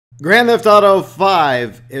Grand Theft Auto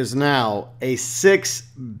 5 is now a $6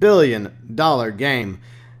 billion game,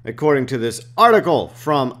 according to this article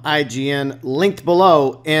from IGN, linked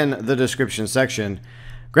below in the description section.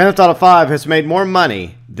 Grand Theft Auto 5 has made more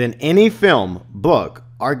money than any film, book,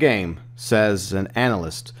 or game, says an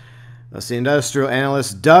analyst. The industrial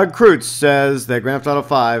analyst Doug Kreutz says that Grand Theft Auto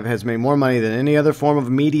 5 has made more money than any other form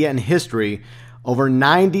of media in history. Over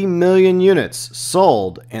 90 million units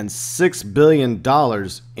sold and $6 billion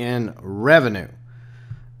in revenue.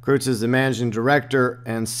 Kreutz is the managing director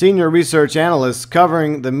and senior research analyst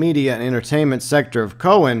covering the media and entertainment sector of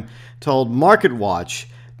Cohen, told MarketWatch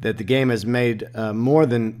that the game has made more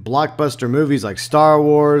than blockbuster movies like Star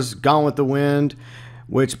Wars, Gone with the Wind,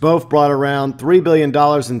 which both brought around $3 billion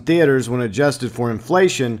in theaters when adjusted for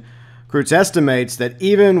inflation. Kreutz estimates that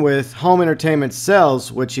even with home entertainment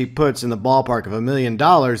sales, which he puts in the ballpark of $1 million,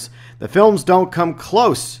 the films don't come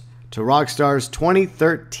close to Rockstar's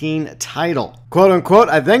 2013 title. Quote unquote,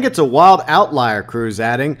 I think it's a wild outlier, Kreutz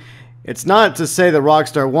adding. It's not to say that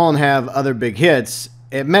Rockstar won't have other big hits.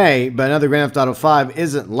 It may, but another Grand Theft Auto 5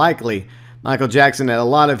 isn't likely. Michael Jackson had a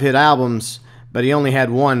lot of hit albums, but he only had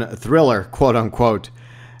one thriller, quote unquote.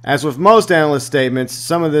 As with most analyst statements,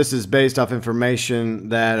 some of this is based off information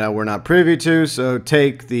that we're not privy to, so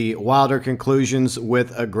take the wilder conclusions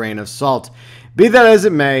with a grain of salt. Be that as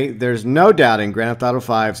it may, there's no doubting Grand Theft Auto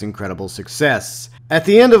 5's incredible success. At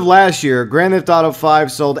the end of last year, Grand Theft Auto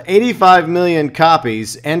 5 sold 85 million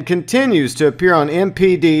copies and continues to appear on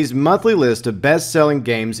NPD's monthly list of best-selling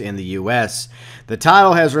games in the US. The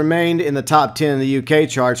title has remained in the top 10 in the UK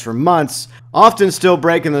charts for months, often still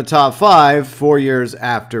breaking the top 5 4 years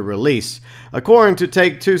after release. According to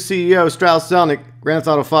Take-Two CEO Strauss Zelnick, Grand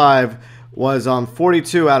Theft Auto 5 was on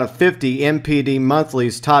 42 out of 50 NPD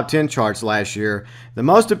Monthly's top 10 charts last year, the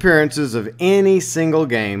most appearances of any single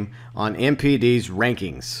game on NPD's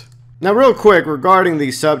rankings. Now real quick, regarding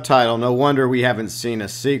the subtitle, no wonder we haven't seen a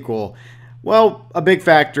sequel. Well, a big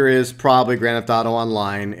factor is probably Grand Theft Auto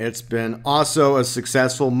Online. It's been also a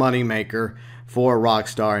successful moneymaker for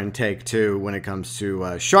Rockstar and Take-Two when it comes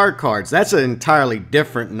to shark cards. That's an entirely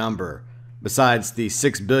different number besides the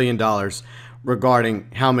 $6 billion regarding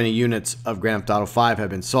how many units of Grand Theft Auto 5 have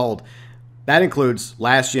been sold. That includes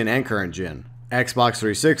last gen and current gen. Xbox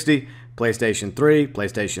 360, PlayStation 3,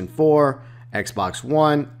 PlayStation 4, Xbox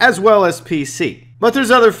One, as well as PC. But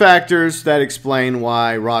there's other factors that explain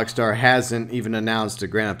why Rockstar hasn't even announced a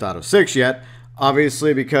Grand Theft Auto 6 yet.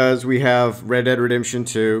 Obviously because we have Red Dead Redemption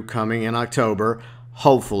 2 coming in October,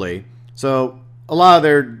 hopefully. So a lot of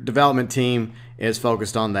their development team is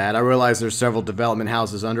focused on that. I realize there's several development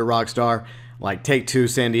houses under Rockstar, like Take-Two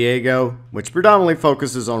San Diego, which predominantly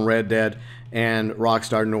focuses on Red Dead, and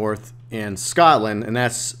Rockstar North in Scotland, and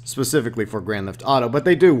that's specifically for Grand Theft Auto, but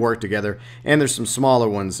they do work together, and there's some smaller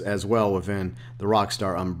ones as well within the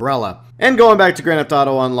Rockstar umbrella. And going back to Grand Theft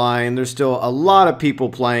Auto Online, there's still a lot of people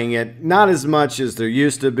playing it, not as much as there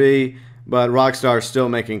used to be, but Rockstar is still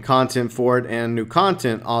making content for it, and new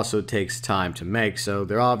content also takes time to make, so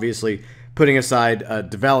they're obviously putting aside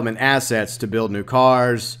development assets to build new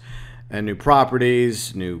cars, and new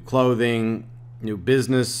properties, new clothing, new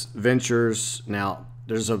business ventures. Now,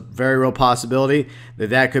 there's a very real possibility that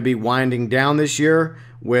that could be winding down this year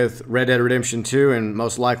with Red Dead Redemption 2 and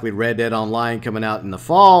most likely Red Dead Online coming out in the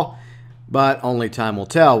fall, but only time will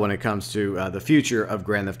tell when it comes to the future of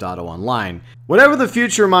Grand Theft Auto Online. Whatever the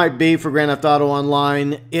future might be for Grand Theft Auto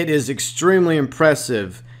Online, it is extremely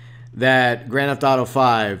impressive that Grand Theft Auto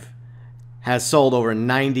 5 has sold over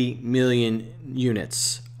 90 million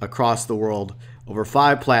units across the world, over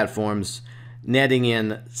 5 platforms, netting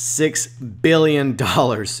in $6 billion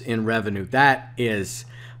in revenue. That is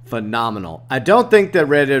phenomenal. I don't think that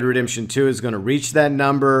Red Dead Redemption 2 is going to reach that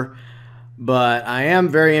number, but I am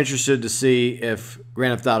very interested to see if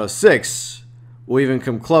Grand Theft Auto 6 will even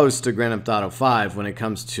come close to Grand Theft Auto 5 when it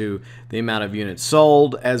comes to the amount of units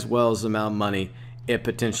sold as well as the amount of money it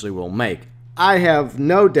potentially will make. I have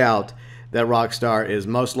no doubt that Rockstar is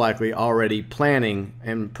most likely already planning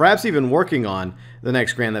and perhaps even working on the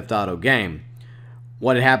next Grand Theft Auto game.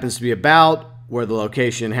 What it happens to be about, where the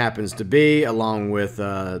location happens to be, along with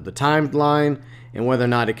the timeline, and whether or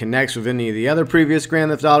not it connects with any of the other previous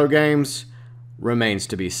Grand Theft Auto games, remains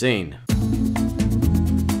to be seen.